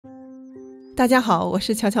大家好，我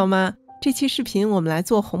是乔乔妈。这期视频我们来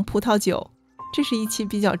做红葡萄酒，这是一期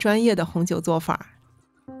比较专业的红酒做法。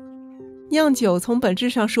酿酒从本质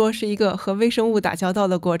上说是一个和微生物打交道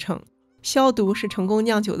的过程，消毒是成功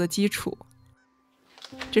酿酒的基础。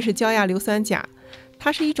这是焦亚硫酸钾，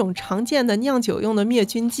它是一种常见的酿酒用的灭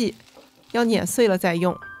菌剂，要碾碎了再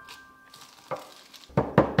用。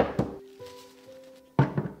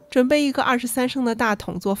准备一个23升的大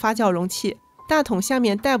桶做发酵容器，大桶下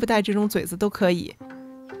面带不带这种嘴子都可以。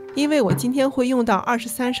因为我今天会用到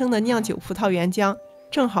23升的酿酒葡萄原浆，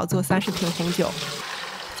正好做30瓶红酒。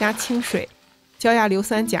加清水、焦亚硫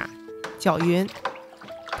酸钾，搅匀。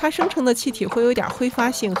它生成的气体会有点挥发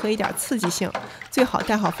性和一点刺激性，最好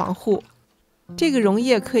带好防护。这个溶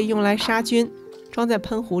液可以用来杀菌，装在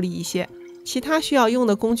喷壶里一些。其他需要用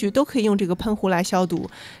的工具都可以用这个喷壶来消毒，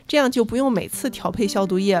这样就不用每次调配消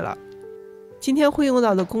毒液了。今天会用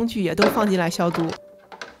到的工具也都放进来消毒。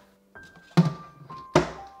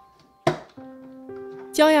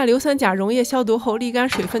焦亚硫酸钾溶液消毒后沥干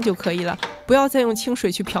水分就可以了，不要再用清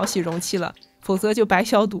水去漂洗容器了，否则就白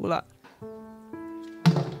消毒了。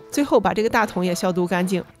最后把这个大桶也消毒干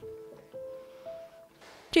净。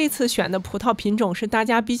这次选的葡萄品种是大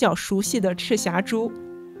家比较熟悉的赤霞珠。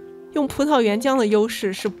用葡萄原浆的优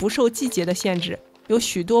势是不受季节的限制，有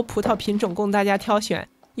许多葡萄品种供大家挑选，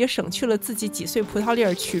也省去了自己挤碎葡萄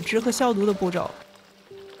粒取汁和消毒的步骤。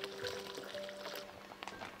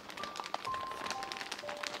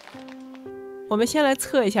我们先来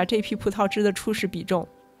测一下这批葡萄汁的初始比重，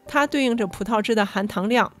它对应着葡萄汁的含糖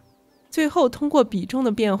量。最后通过比重的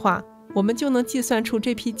变化，我们就能计算出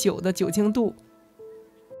这批酒的酒精度。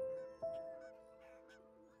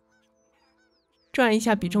转一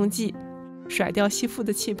下比重计，甩掉吸附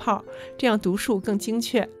的气泡，这样读数更精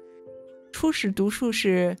确。初始读数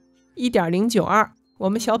是 1.092， 我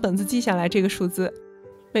们小本子记下来这个数字。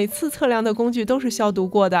每次测量的工具都是消毒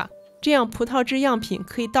过的，这样葡萄汁样品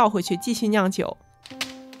可以倒回去继续酿酒。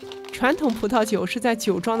传统葡萄酒是在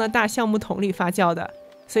酒庄的大橡木桶里发酵的，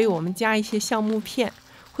所以我们加一些橡木片，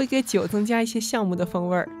会给酒增加一些橡木的风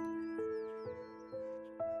味儿。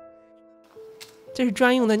这是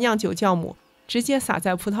专用的酿酒酵母，直接撒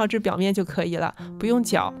在葡萄汁表面就可以了，不用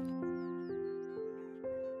搅。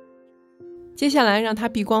接下来让它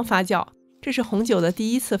避光发酵，这是红酒的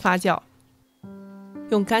第一次发酵。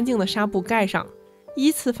用干净的纱布盖上。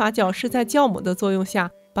依次发酵是在酵母的作用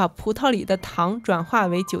下，把葡萄里的糖转化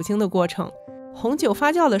为酒精的过程。红酒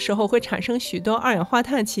发酵的时候会产生许多二氧化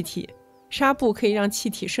碳气体，纱布可以让气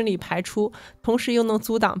体顺利排出，同时又能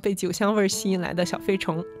阻挡被酒香味吸引来的小飞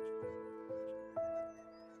虫。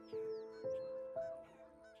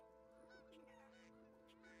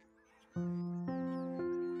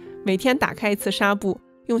每天打开一次纱布，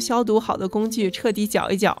用消毒好的工具彻底搅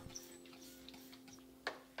一搅。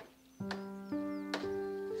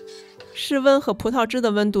室温和葡萄汁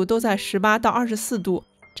的温度都在18到24度，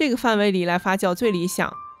这个范围里来发酵最理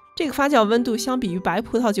想。这个发酵温度相比于白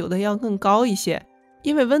葡萄酒的要更高一些，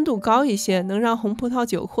因为温度高一些能让红葡萄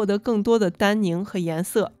酒获得更多的单宁和颜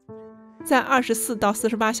色。在24到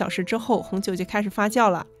48小时之后，红酒就开始发酵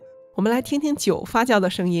了。我们来听听酒发酵的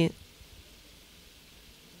声音。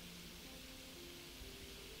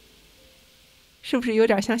是不是有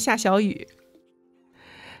点像下小雨？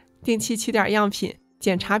定期取点样品，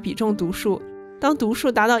检查比重读数。当读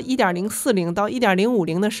数达到 1.040 到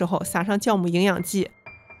 1.050 的时候，撒上酵母营养剂。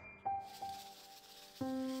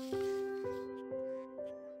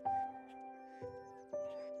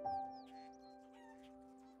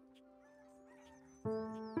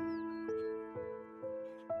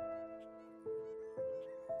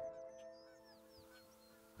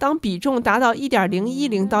当比重达到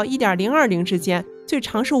 1.010 到 1.020 之间，最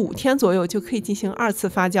长是5天左右，就可以进行2次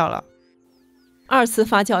发酵了。2次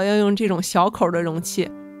发酵要用这种小口的容器，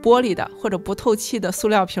玻璃的或者不透气的塑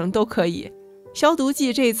料瓶都可以。消毒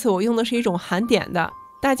剂这一次我用的是一种含碘的，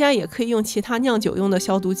大家也可以用其他酿酒用的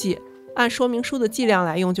消毒剂，按说明书的剂量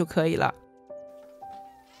来用就可以了。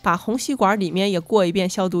把红吸管里面也过一遍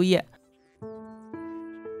消毒液。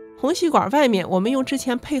红吸管外面我们用之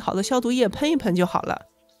前配好的消毒液喷一喷就好了。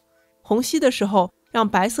虹吸的时候，让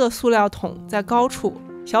白色塑料桶在高处，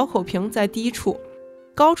小口瓶在低处，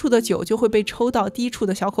高处的酒就会被抽到低处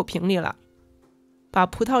的小口瓶里了。把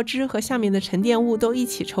葡萄汁和下面的沉淀物都一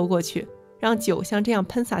起抽过去，让酒像这样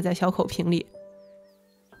喷洒在小口瓶里。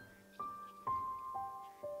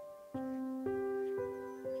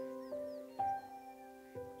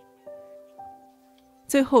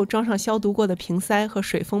最后装上消毒过的瓶塞和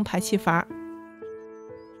水封排气阀。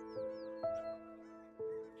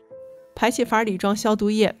排气阀里装消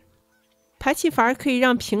毒液，排气阀可以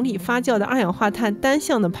让瓶里发酵的二氧化碳单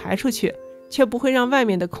向的排出去，却不会让外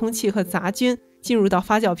面的空气和杂菌进入到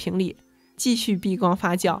发酵瓶里，继续避光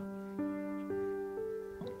发酵。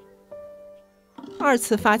2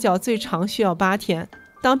次发酵最长需要8天，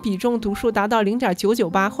当比重读数达到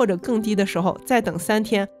 0.998 或者更低的时候，再等3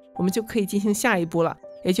天，我们就可以进行下一步了，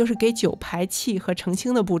也就是给酒排气和澄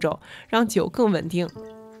清的步骤，让酒更稳定。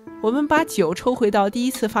我们把酒抽回到第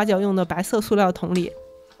1次发酵用的白色塑料桶里，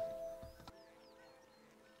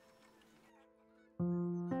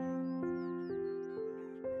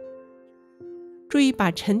注意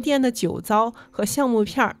把沉淀的酒糟和橡木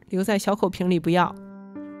片留在小口瓶里不要。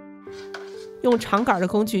用长杆的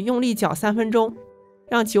工具用力搅3分钟，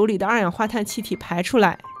让酒里的二氧化碳气体排出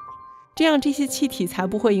来，这样这些气体才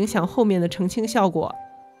不会影响后面的澄清效果。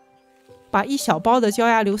把1小包的焦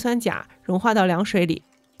压硫酸钾融化到凉水里，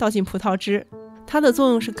倒进葡萄汁，它的作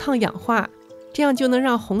用是抗氧化，这样就能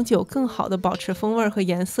让红酒更好的保持风味和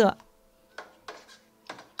颜色。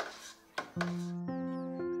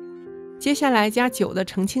接下来加酒的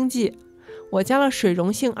澄清剂，我加了水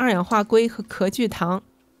溶性二氧化硅和壳聚糖，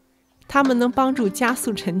它们能帮助加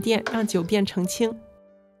速沉淀，让酒变澄清。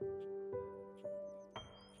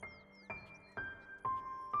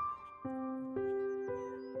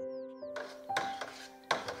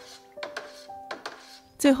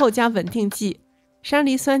最后加稳定剂，山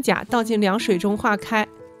梨酸钾倒进凉水中化开，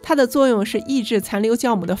它的作用是抑制残留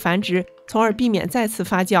酵母的繁殖，从而避免再次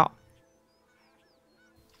发酵。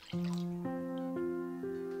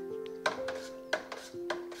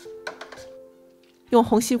用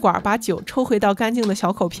虹吸管把酒抽回到干净的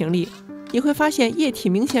小口瓶里，你会发现液体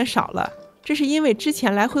明显少了，这是因为之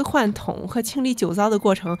前来回换桶和清理酒糟的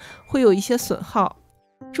过程会有一些损耗。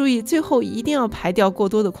注意最后一定要排掉过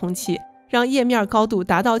多的空气，让液面高度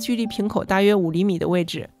达到距离瓶口大约5厘米的位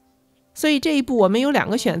置。所以这一步我们有2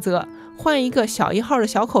个选择，换一个小1号的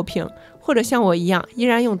小口瓶，或者像我一样依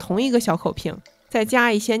然用同一个小口瓶，再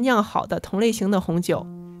加一些酿好的同类型的红酒，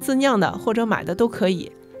自酿的或者买的都可以，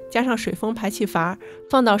加上水封排气阀，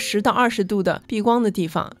放到10到20度的避光的地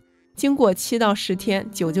方，经过7到10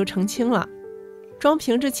天，酒就澄清了。装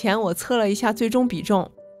瓶之前我测了一下最终比重。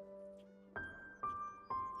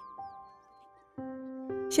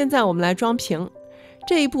现在我们来装瓶，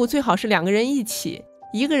这一步最好是2个人一起，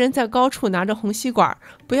一个人在高处拿着虹吸管，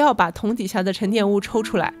不要把桶底下的沉淀物抽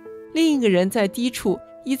出来，另一个人在低处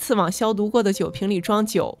依次往消毒过的酒瓶里装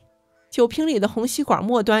酒，酒瓶里的虹吸管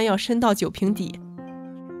末端要伸到酒瓶底，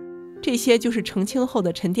这些就是澄清后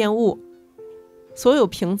的沉淀物。所有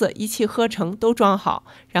瓶子一气呵成都装好，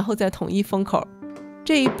然后再统一封口。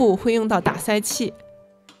这一步会用到打塞器，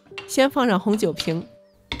先放上红酒瓶，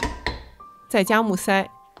再加木塞。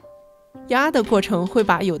压的过程会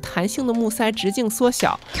把有弹性的木塞直径缩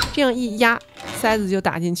小，这样一压，塞子就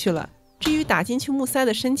打进去了。至于打进去木塞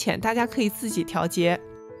的深浅，大家可以自己调节。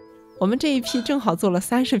我们这一批正好做了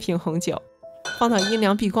30瓶红酒，放到阴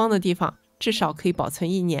凉避光的地方，至少可以保存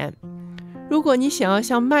1年。如果你想要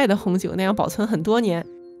像卖的红酒那样保存很多年，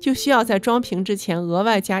就需要在装瓶之前额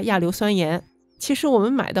外加亚硫酸盐。其实我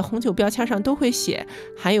们买的红酒标签上都会写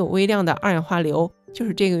含有微量的二氧化硫，就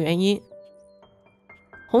是这个原因。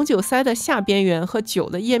红酒塞的下边缘和酒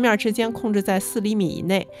的液面之间控制在4厘米以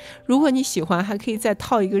内。如果你喜欢，还可以再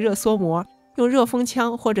套一个热缩膜，用热风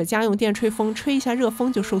枪或者家用电吹风吹一下热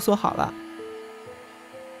风就收缩好了。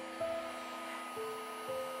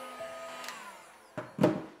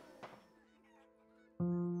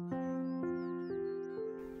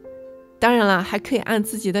当然了，还可以按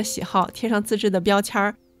自己的喜好贴上自制的标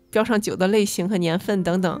签，标上酒的类型和年份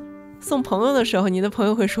等等。送朋友的时候，你的朋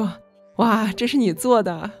友会说：哇，这是你做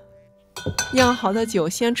的。酿好的酒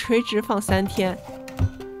先垂直放3天，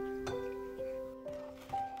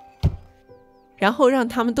然后让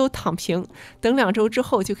它们都躺平，等2周之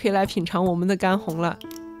后就可以来品尝我们的干红了。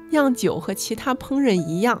酿酒和其他烹饪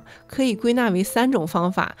一样，可以归纳为3种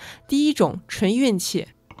方法。第一种纯运气，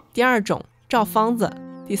第二种照方子，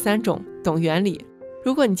第三种懂原理。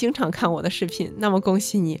如果你经常看我的视频，那么恭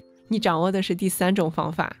喜你，你掌握的是第3种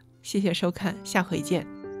方法。谢谢收看，下回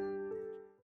见。